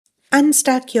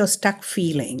Unstuck your stuck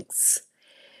feelings.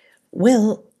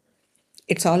 Well,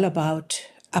 it's all about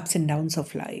ups and downs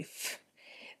of life.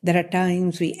 There are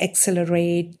times we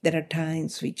accelerate, there are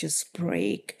times we just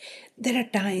break, there are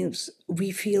times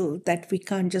we feel that we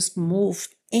can't just move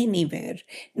anywhere.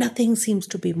 Nothing seems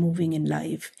to be moving in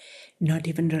life, not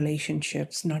even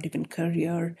relationships, not even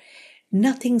career.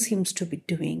 Nothing seems to be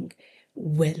doing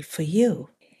well for you.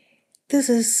 This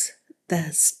is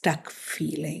the stuck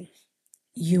feeling.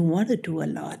 You want to do a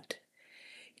lot.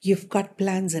 You've got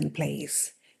plans in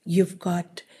place. You've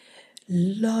got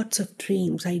lots of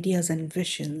dreams, ideas, and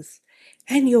visions,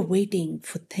 and you're waiting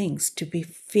for things to be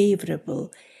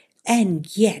favorable,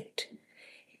 and yet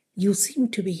you seem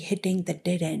to be hitting the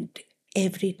dead end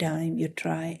every time you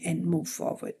try and move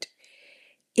forward,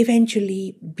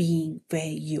 eventually being where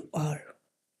you are.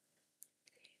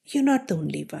 You're not the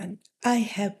only one. I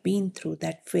have been through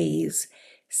that phase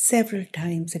several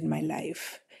times in my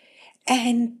life.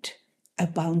 And I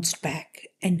bounced back,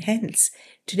 and hence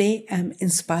today I'm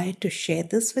inspired to share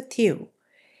this with you.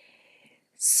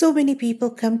 So many people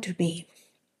come to me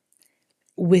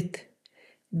with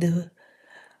the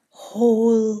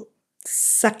whole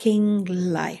sucking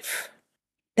life.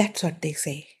 That's what they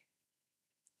say.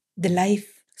 The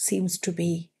life seems to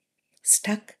be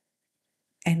stuck,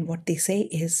 and what they say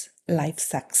is life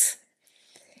sucks.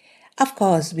 Of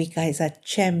course, we guys are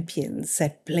champions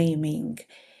at blaming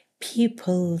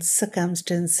people,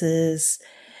 circumstances,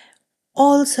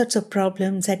 all sorts of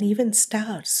problems, and even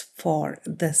stars for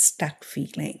the stuck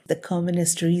feeling. The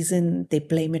commonest reason they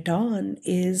blame it on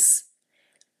is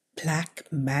black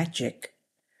magic.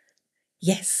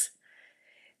 Yes,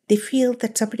 they feel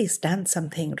that somebody's done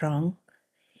something wrong,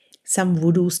 some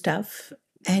voodoo stuff,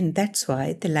 and that's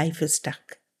why the life is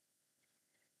stuck.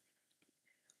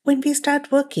 When we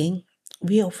start working,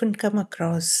 we often come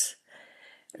across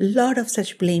a lot of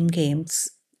such blame games,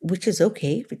 which is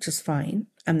okay, which is fine.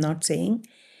 I'm not saying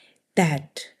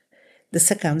that the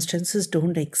circumstances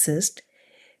don't exist,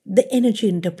 the energy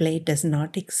interplay does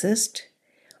not exist.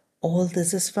 All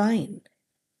this is fine.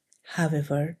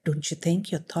 However, don't you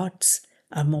think your thoughts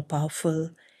are more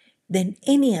powerful than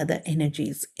any other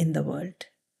energies in the world?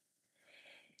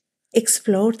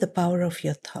 Explore the power of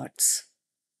your thoughts.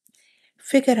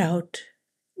 Figure out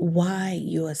why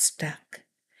you are stuck.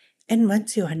 And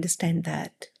once you understand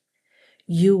that,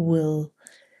 you will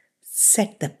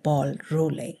set the ball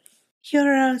rolling.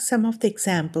 Here are some of the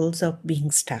examples of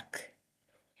being stuck.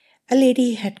 A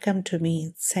lady had come to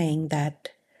me saying that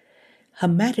her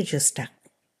marriage is stuck.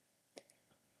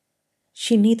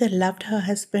 She neither loved her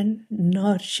husband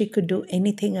nor she could do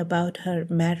anything about her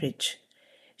marriage.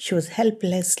 She was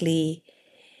helplessly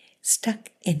stuck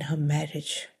in her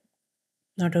marriage.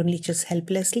 Not only just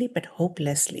helplessly, but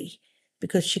hopelessly,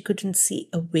 because she couldn't see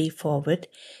a way forward.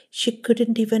 She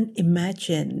couldn't even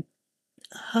imagine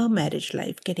her marriage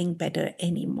life getting better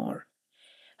anymore.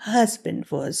 Her husband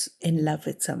was in love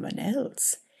with someone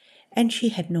else, and she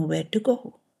had nowhere to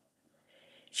go.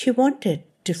 She wanted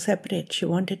to separate, she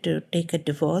wanted to take a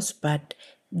divorce, but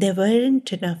there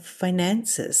weren't enough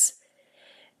finances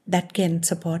that can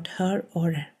support her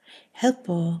or help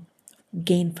her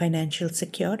gain financial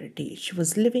security. She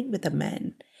was living with a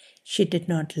man she did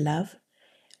not love,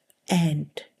 and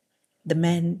the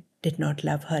man did not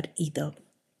love her either.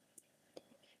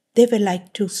 They were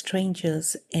like two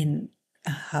strangers in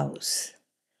a house,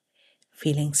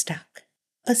 feeling stuck.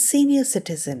 A senior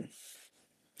citizen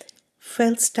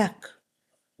felt stuck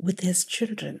with his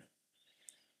children.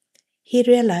 He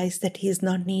realized that he is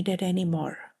not needed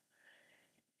anymore.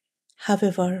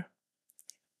 However,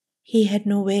 he had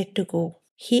nowhere to go.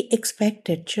 He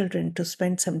expected children to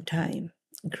spend some time,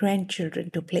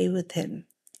 grandchildren to play with him.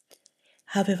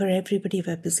 However, everybody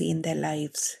were busy in their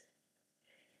lives.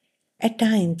 At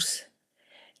times,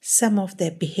 some of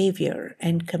their behavior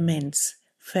and comments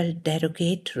felt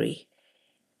derogatory,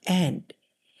 and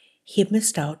he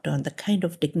missed out on the kind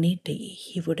of dignity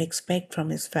he would expect from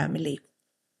his family.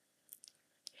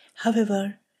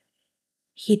 However,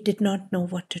 he did not know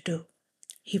what to do.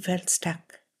 He felt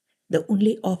stuck. The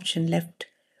only option left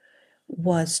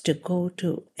was to go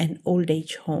to an old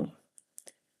age home,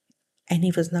 and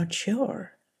he was not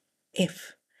sure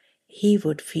if he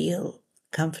would feel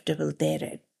comfortable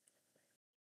there.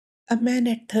 A man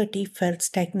at 30 felt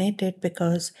stagnated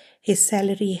because his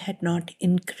salary had not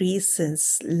increased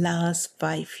since last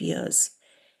 5 years,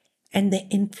 and the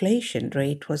inflation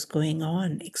rate was going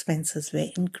on. Expenses were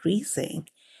increasing.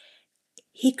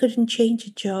 He couldn't change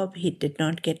a job, he did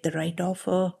not get the right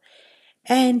offer,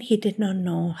 and he did not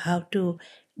know how to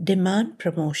demand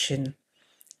promotion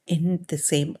in the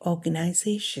same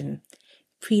organization,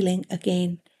 feeling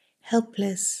again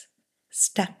helpless,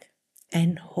 stuck,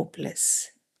 and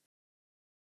hopeless.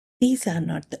 These are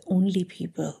not the only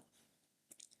people.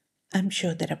 I'm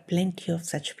sure there are plenty of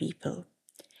such people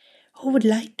who would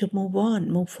like to move on,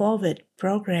 move forward,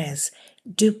 progress,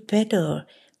 do better,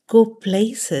 go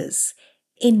places,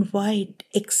 invite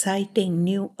exciting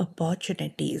new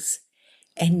opportunities,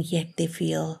 and yet they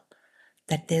feel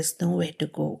that there's nowhere to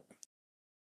go.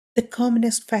 The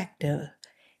commonest factor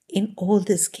in all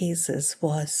these cases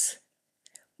was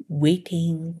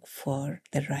waiting for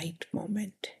the right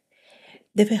moment.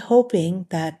 They were hoping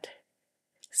that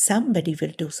somebody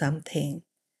will do something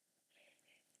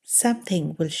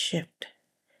will shift,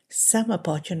 some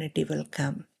opportunity will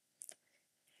come.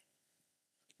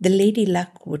 The lady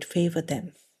luck would favor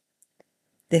them.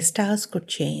 Their stars could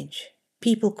change,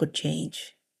 people could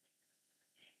change.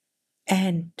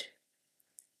 And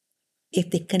if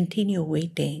they continue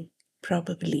waiting,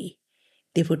 probably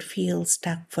they would feel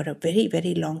stuck for a very,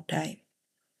 very long time.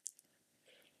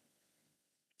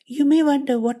 You may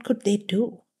wonder what could they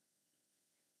do?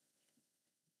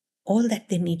 All that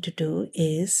they need to do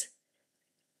is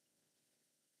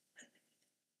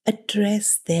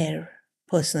address their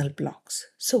personal blocks.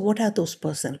 So, what are those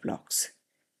personal blocks?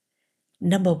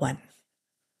 Number one,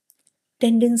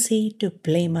 tendency to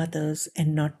blame others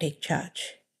and not take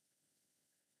charge.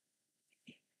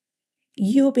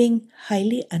 You're being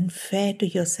highly unfair to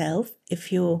yourself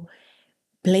if you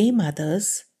blame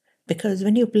others, because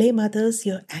when you blame others,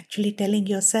 you're actually telling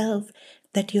yourself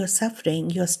that you're suffering,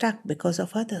 you're stuck because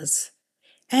of others.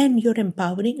 And you're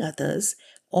empowering others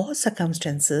or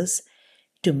circumstances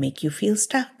to make you feel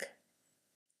stuck.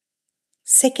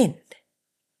 Second,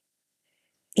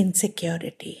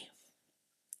 insecurity.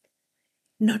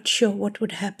 Not sure what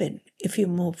would happen if you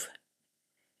move.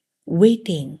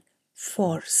 Waiting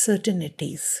for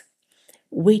certainties,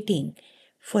 waiting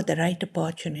for the right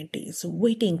opportunities,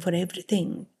 waiting for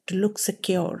everything to look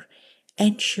secure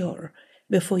and sure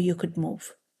before you could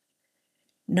move.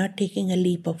 Not taking a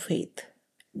leap of faith,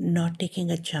 not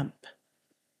taking a jump.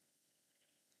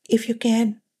 If you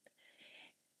can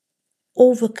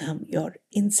overcome your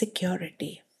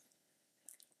insecurity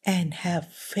and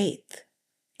have faith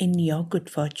in your good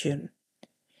fortune,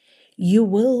 you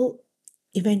will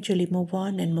eventually move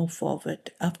on and move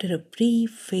forward. After a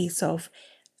brief phase of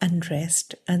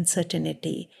unrest,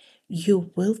 uncertainty,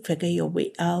 you will figure your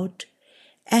way out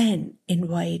and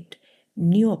invite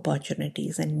new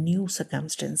opportunities and new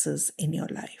circumstances in your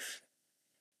life.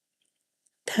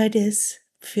 Third is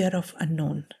fear of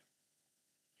unknown.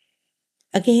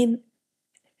 Again,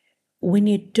 when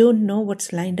you don't know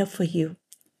what's lined up for you,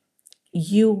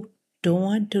 you don't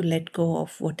want to let go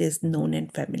of what is known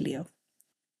and familiar.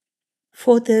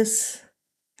 Fourth is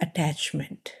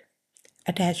attachment.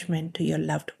 Attachment to your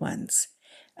loved ones,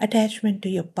 attachment to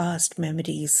your past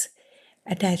memories,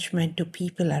 attachment to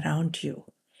people around you,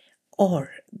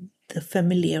 or the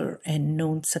familiar and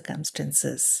known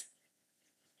circumstances.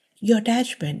 Your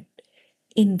attachment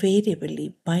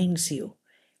invariably binds you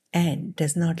and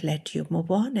does not let you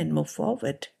move on and move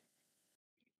forward.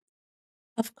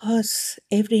 Of course,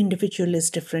 every individual is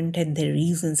different and their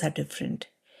reasons are different.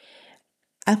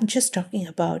 I'm just talking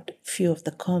about a few of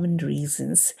the common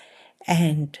reasons,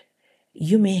 and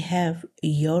you may have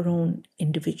your own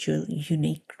individual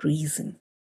unique reason.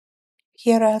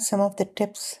 Here are some of the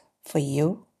tips for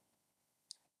you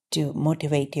to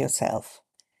motivate yourself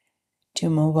to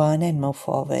move on and move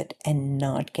forward and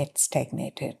not get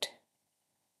stagnated.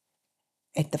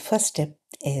 And the first tip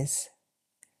is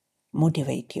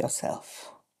motivate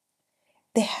yourself.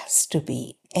 There has to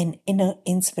be an inner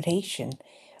inspiration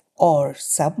or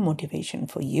some motivation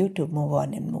for you to move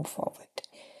on and move forward.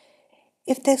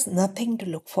 If there's nothing to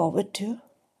look forward to,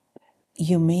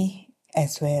 you may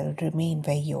as well remain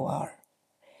where you are.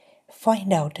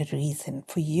 Find out a reason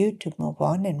for you to move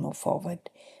on and move forward.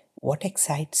 What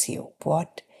excites you?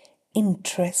 What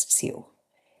interests you?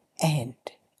 And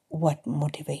what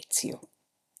motivates you?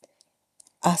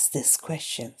 Ask these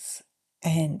questions.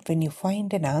 And when you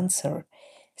find an answer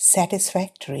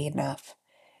satisfactory enough,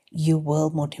 you will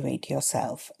motivate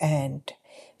yourself and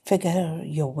figure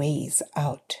your ways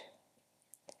out.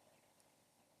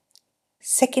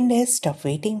 Second is stop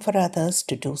waiting for others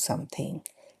to do something.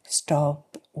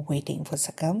 Stop waiting for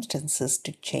circumstances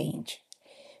to change.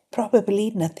 Probably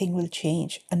nothing will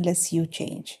change unless you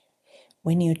change.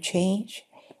 When you change,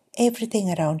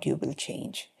 everything around you will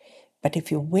change. But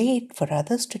if you wait for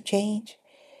others to change,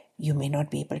 you may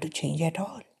not be able to change at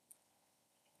all.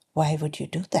 Why would you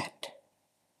do that?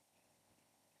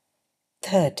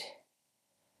 Third,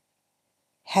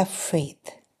 have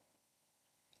faith.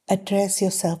 Address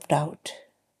your self doubt.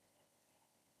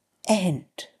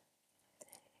 and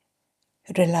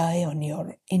rely on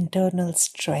your internal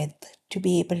strength to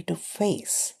be able to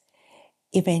face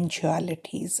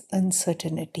eventualities,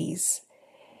 uncertainties.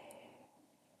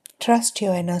 Trust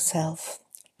your inner self,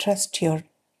 trust your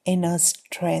inner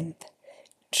strength,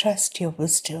 trust your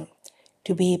wisdom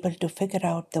to be able to figure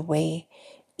out the way,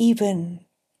 even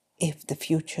if the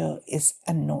future is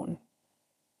unknown.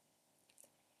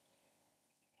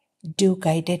 Do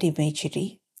guided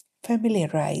imagery.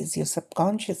 Familiarize your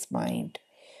subconscious mind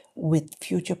with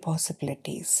future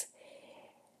possibilities.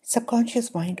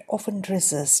 Subconscious mind often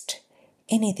resists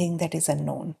anything that is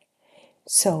unknown.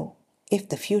 So, if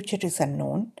the future is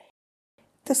unknown,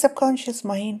 the subconscious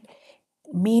mind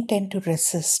may tend to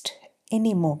resist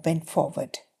any movement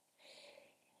forward.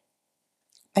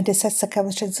 Under such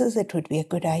circumstances, it would be a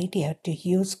good idea to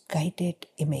use guided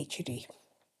imagery.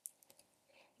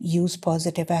 Use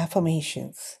positive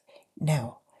affirmations.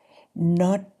 Now,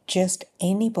 not just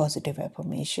any positive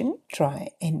affirmation,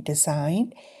 try and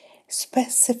design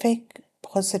specific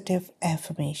positive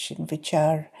affirmation which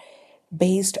are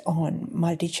based on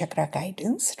multi-chakra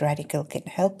guidance. Redikall can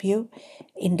help you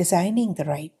in designing the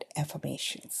right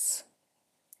affirmations.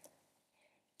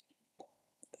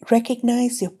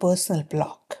 Recognize your personal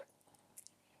block.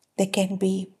 There can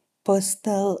be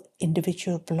personal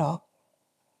individual block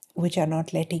which are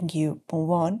not letting you move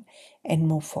on and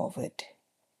move forward.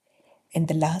 And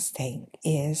the last thing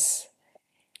is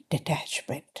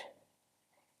detachment.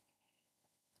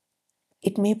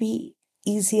 It may be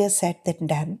easier said than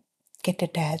done. Get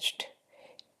attached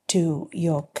to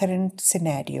your current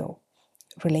scenario,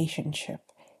 relationship,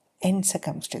 and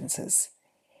circumstances.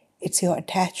 It's your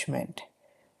attachment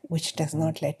which does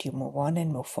not let you move on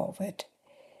and move forward.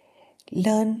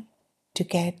 Learn to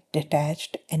get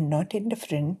detached and not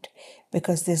indifferent,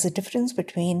 because there's a difference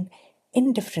between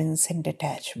indifference and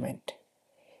detachment.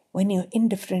 When you're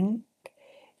indifferent,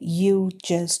 you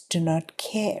just do not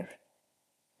care.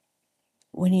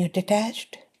 When you're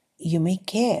detached, you may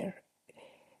care.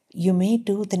 You may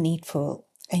do the needful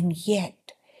and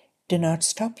yet do not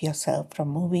stop yourself from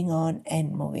moving on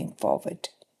and moving forward.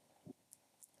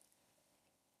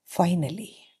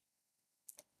 Finally,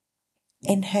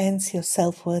 enhance your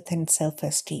self-worth and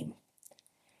self-esteem.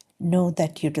 Know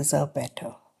that you deserve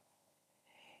better.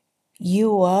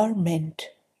 You are meant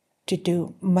to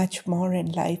do much more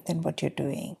in life than what you're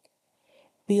doing.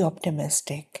 Be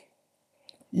optimistic.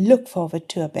 Look forward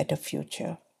to a better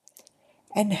future.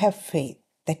 And have faith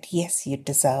that yes, you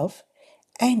deserve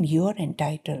and you're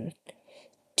entitled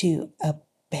to a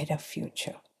better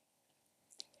future.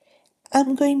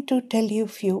 I'm going to tell you a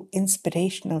few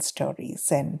inspirational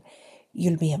stories, and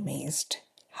you'll be amazed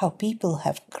how people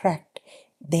have cracked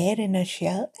their inner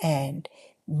shell and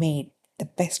made the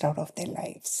best out of their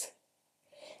lives.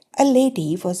 A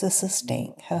lady was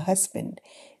assisting her husband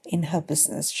in her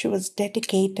business. She was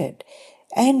dedicated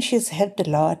and she's helped a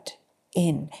lot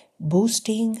in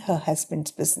boosting her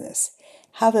husband's business.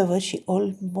 However, she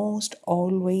almost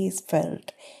always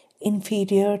felt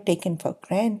inferior, taken for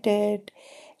granted,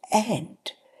 and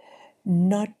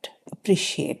not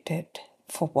appreciated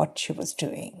for what she was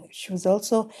doing. She was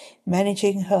also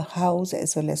managing her house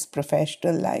as well as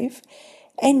professional life,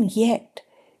 and yet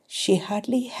she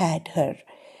hardly had her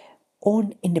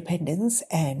own independence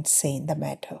and say in the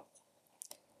matter.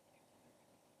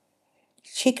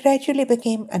 She gradually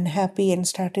became unhappy and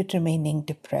started remaining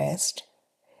depressed.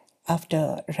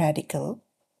 After Redikall,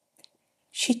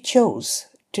 she chose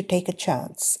to take a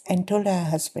chance and told her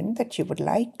husband that she would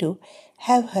like to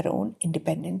have her own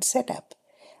independent setup.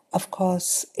 Of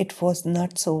course, it was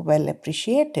not so well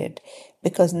appreciated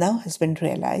because now husband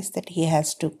realized that he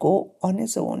has to go on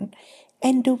his own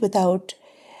and do without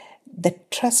the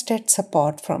trusted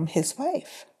support from his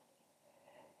wife.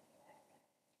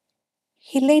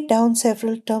 He laid down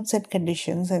several terms and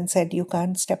conditions and said, you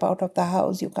can't step out of the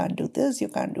house, you can't do this, you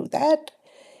can't do that.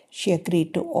 She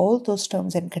agreed to all those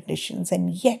terms and conditions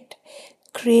and yet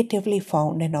creatively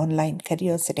found an online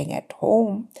career sitting at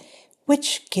home,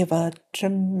 which gave her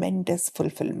tremendous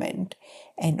fulfillment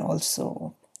and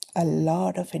also a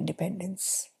lot of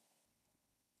independence.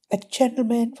 A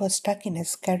gentleman was stuck in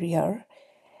his career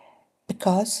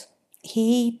because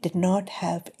he did not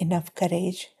have enough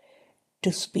courage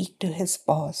to speak to his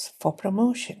boss for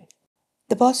promotion.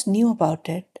 The boss knew about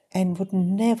it and would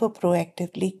never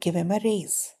proactively give him a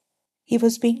raise. He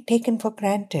was being taken for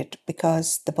granted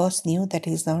because the boss knew that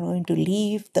he's not going to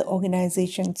leave the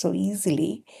organization so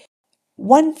easily.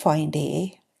 One fine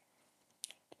day,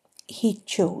 he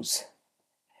chose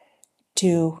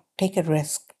to take a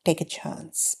risk, take a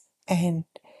chance, and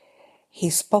he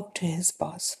spoke to his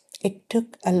boss. It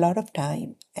took a lot of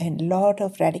time and a lot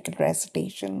of radical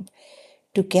recitation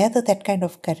to gather that kind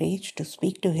of courage to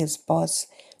speak to his boss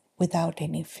without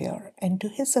any fear. And to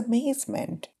his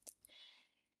amazement,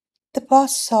 the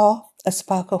boss saw a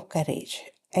spark of courage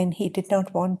and he did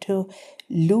not want to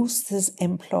lose this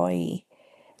employee,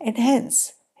 and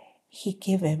hence he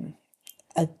gave him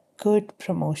a good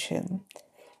promotion,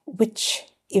 which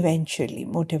eventually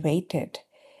motivated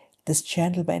this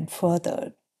gentleman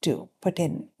further to put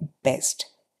in best.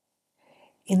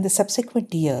 In the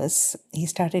subsequent years, he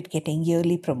started getting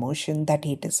yearly promotion that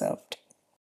he deserved.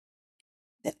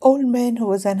 The old man who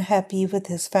was unhappy with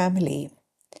his family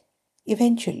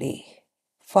eventually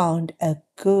found a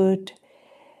good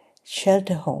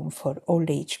shelter home for old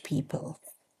age people.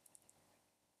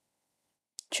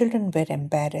 Children were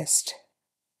embarrassed.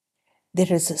 They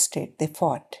resisted, they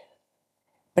fought.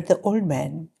 But the old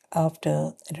man,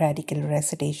 after radical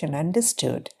recitation,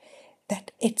 understood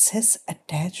that it's his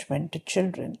attachment to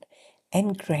children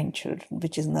and grandchildren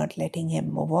which is not letting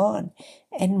him move on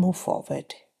and move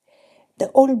forward.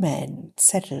 The old man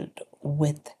settled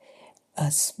with a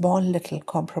small little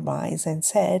compromise and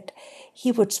said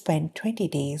he would spend 20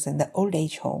 days in the old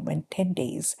age home and 10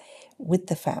 days with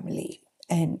the family.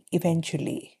 And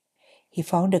eventually, he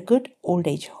found a good old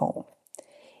age home.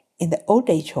 In the old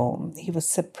age home, he was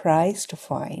surprised to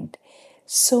find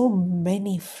so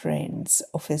many friends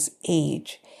of his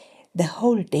age. The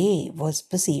whole day was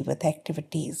busy with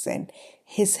activities, and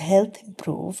his health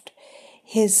improved,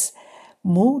 his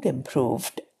mood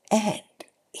improved, and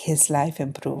his life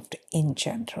improved in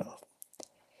general.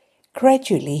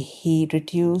 Gradually, he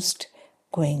reduced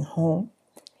going home,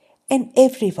 and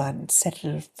everyone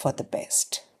settled for the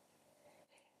best.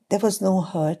 There was no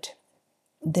hurt,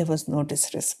 there was no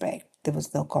disrespect, there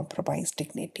was no compromised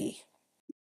dignity.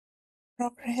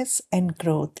 Progress and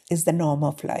growth is the norm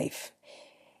of life.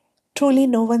 Truly,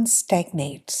 no one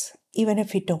stagnates. Even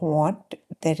if you don't want,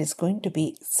 there is going to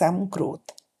be some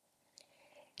growth.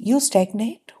 You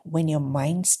stagnate when your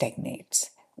mind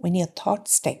stagnates, when your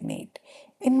thoughts stagnate,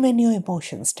 and when your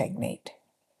emotions stagnate.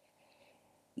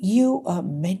 You are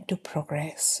meant to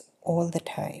progress all the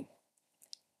time.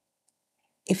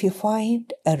 If you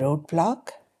find a roadblock,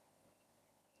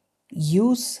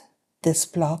 use this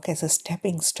block as a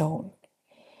stepping stone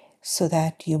so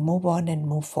that you move on and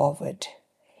move forward.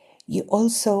 You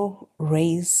also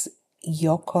raise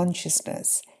your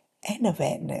consciousness and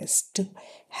awareness to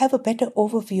have a better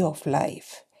overview of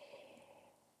life.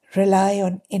 Rely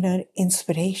on inner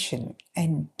inspiration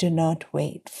and do not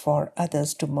wait for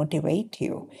others to motivate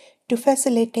you, to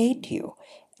facilitate you,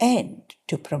 and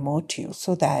to promote you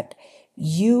so that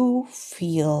you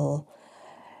feel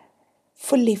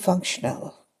fully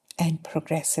functional and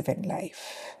progressive in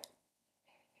life.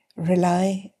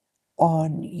 Rely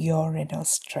on your inner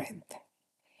strength.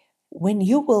 When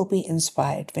you will be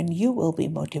inspired, when you will be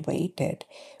motivated,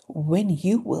 when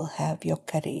you will have your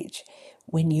courage,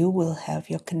 when you will have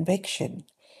your conviction,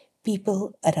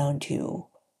 people around you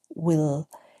will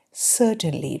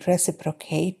certainly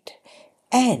reciprocate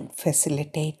and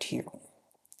facilitate you.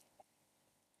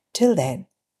 Till then,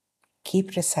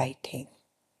 keep reciting.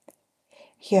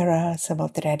 Here are some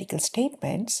of the radical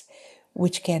statements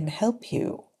which can help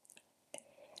you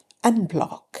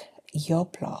unblock your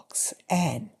blocks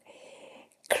and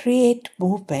create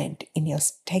movement in your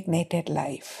stagnated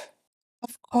life.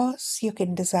 Of course, you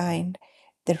can design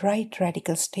the right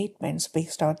radical statements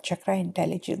based on chakra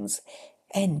intelligence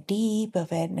and deep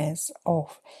awareness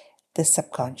of the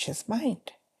subconscious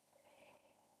mind.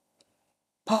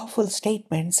 Powerful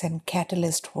statements and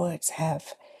catalyst words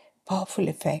have powerful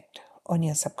effect on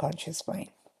your subconscious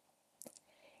mind.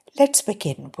 Let's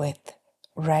begin with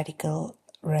radical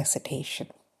recitation.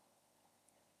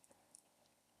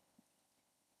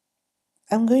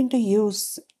 I'm going to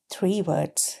use three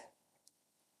words: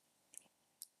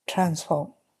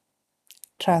 transform,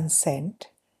 transcend,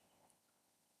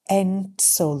 and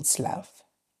soul's love.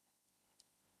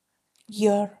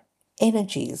 Your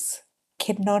energies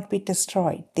cannot be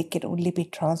destroyed, they can only be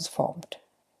transformed.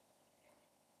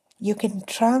 You can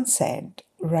transcend,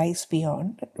 rise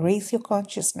beyond, raise your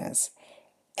consciousness,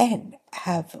 and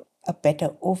have a better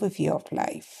overview of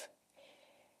life.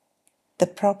 The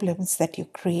problems that you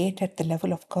create at the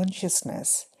level of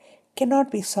consciousness cannot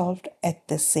be solved at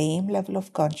the same level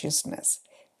of consciousness.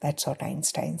 That's what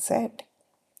Einstein said.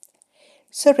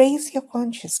 So raise your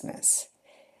consciousness.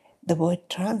 The word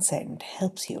transcend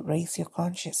helps you raise your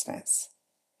consciousness.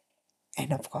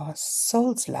 And of course,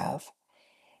 soul's love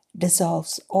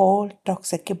dissolves all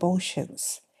toxic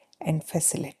emotions and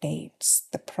facilitates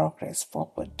the progress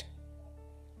forward.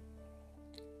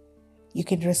 You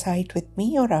can recite with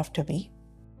me or after me.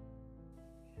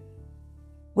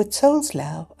 With soul's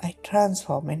love, I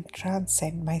transform and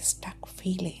transcend my stuck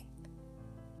feeling.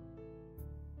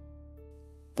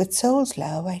 With soul's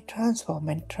love, I transform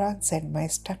and transcend my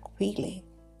stuck feeling.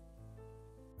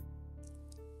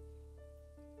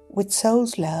 With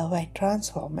soul's love, I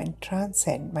transform and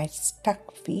transcend my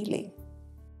stuck feeling.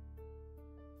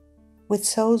 With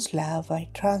soul's love, I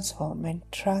transform and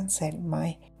transcend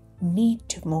my need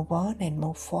to move on and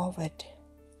move forward.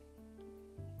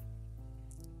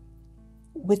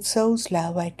 With soul's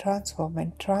love, I transform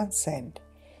and transcend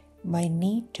my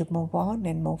need to move on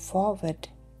and move forward.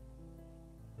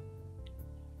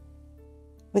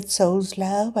 With soul's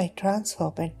love, I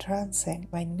transform and transcend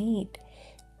my need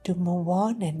to move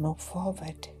on and move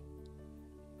forward.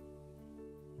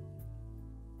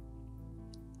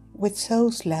 With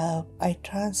soul's love, I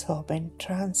transform and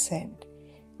transcend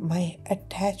my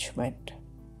attachment.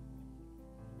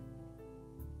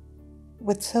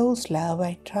 With soul's love,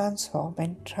 I transform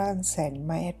and transcend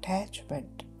my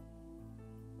attachment.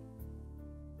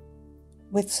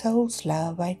 With soul's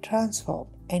love, I transform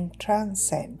and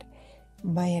transcend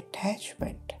my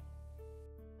attachment.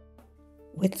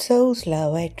 With soul's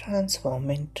love, I transform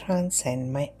and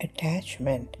transcend my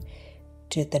attachment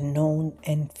to the known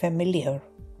and familiar.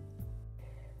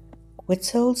 With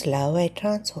soul's love, I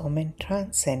transform and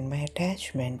transcend my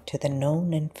attachment to the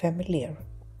known and familiar.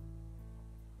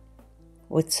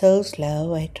 With soul's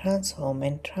love, I transform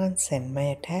and transcend my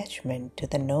attachment to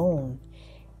the known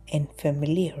and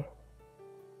familiar.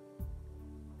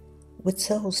 With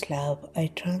soul's love,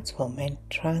 I transform and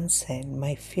transcend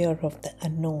my fear of the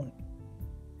unknown.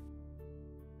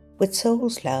 With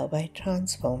soul's love, I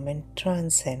transform and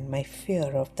transcend my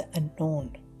fear of the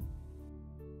unknown.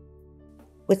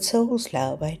 With soul's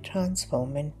love, I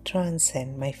transform and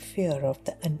transcend my fear of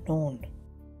the unknown.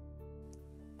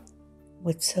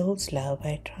 With soul's love,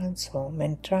 I transform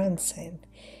and transcend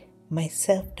my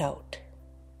self-doubt.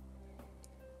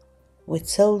 With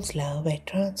soul's love, I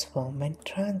transform and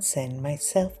transcend my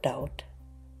self-doubt.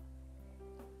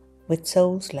 With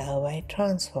soul's love, I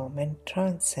transform and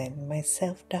transcend my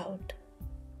self-doubt.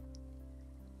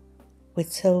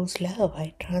 With soul's love,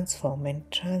 I transform and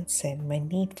transcend my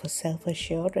need for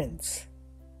self-assurance.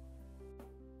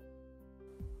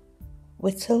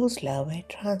 With soul's love, I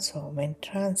transform and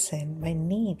transcend my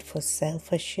need for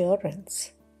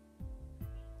self-assurance.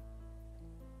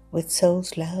 With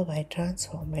soul's love, I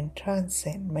transform and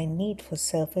transcend my need for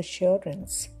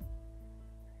self-assurance.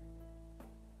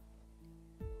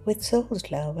 With soul's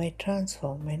love, I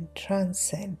transform and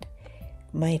transcend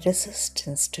my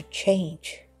resistance to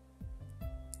change.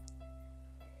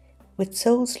 With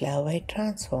soul's love, I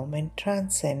transform and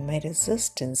transcend my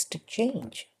resistance to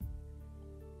change.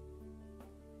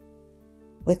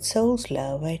 With soul's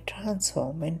love, I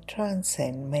transform and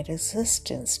transcend my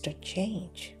resistance to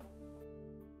change.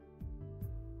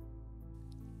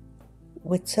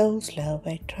 With soul's love,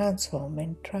 I transform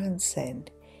and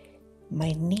transcend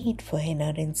my need for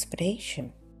inner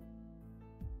inspiration.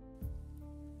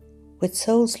 With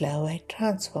soul's love, I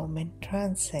transform and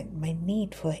transcend my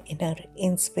need for inner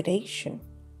inspiration.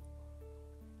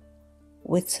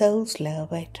 With soul's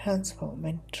love, I transform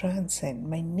and transcend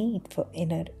my need for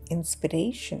inner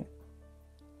inspiration.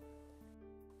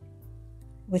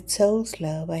 With soul's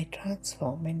love, I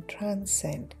transform and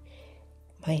transcend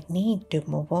my need to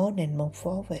move on and move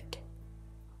forward.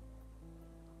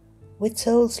 With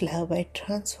soul's love, I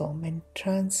transform and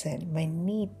transcend my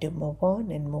need to move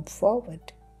on and move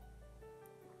forward.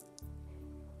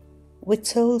 With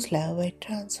soul's love, I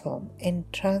transform and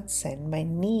transcend my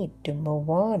need to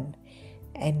move on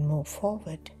and move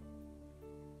forward.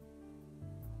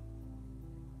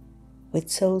 With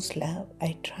soul's love,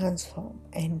 I transform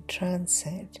and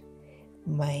transcend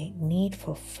my need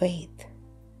for faith.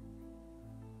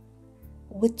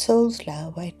 With soul's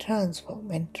love, I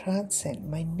transform and transcend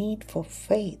my need for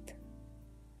faith.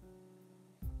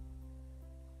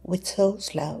 With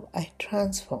soul's love, I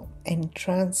transform and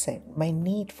transcend my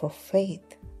need for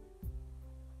faith.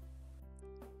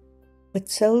 With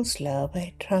soul's love,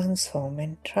 I transform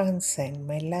and transcend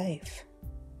my life.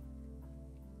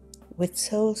 With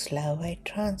soul's love, I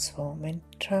transform and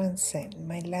transcend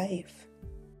my life.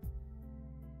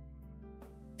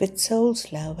 With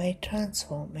soul's love, I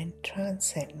transform and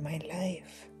transcend my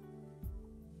life.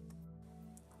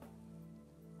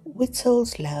 With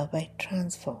soul's love, I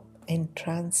transform and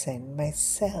transcend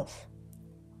myself.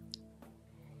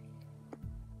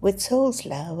 With soul's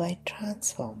love, I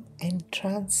transform and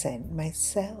transcend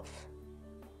myself.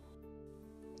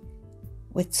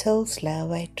 With soul's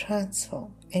love, I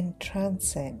transform and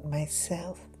transcend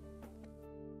myself.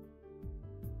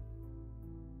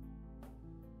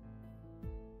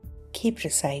 keep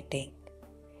reciting,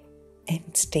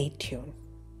 and stay tuned.